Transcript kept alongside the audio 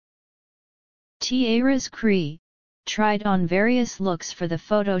T-ara Qri tried on various looks for the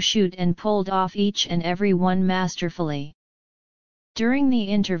photo shoot and pulled off each and every one masterfully. During the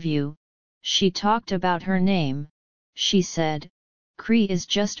interview, she talked about her name. She said, "Qri is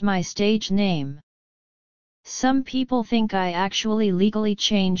just my stage name. Some people think I actually legally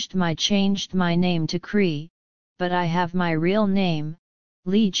changed my name to Qri, but I have my real name,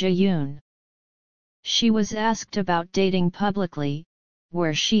 Ji Hyun." She was asked about dating publicly,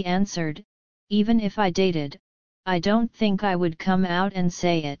 where she answered, "Even if I dated, I don't think I would come out and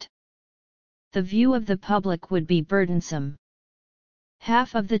say it. The view of the public would be burdensome."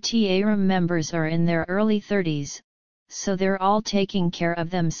 Half of the T-ara members are in their early 30s, so they're all taking care of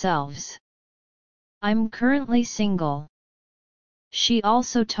themselves. "I'm currently single." She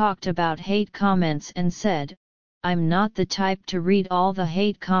also talked about hate comments and said, "I'm not the type to read all the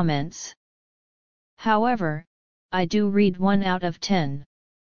hate comments. However, I do read 1 out of 10.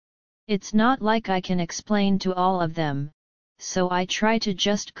 It's not like I can explain to all of them, so I try to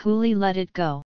just coolly let it go."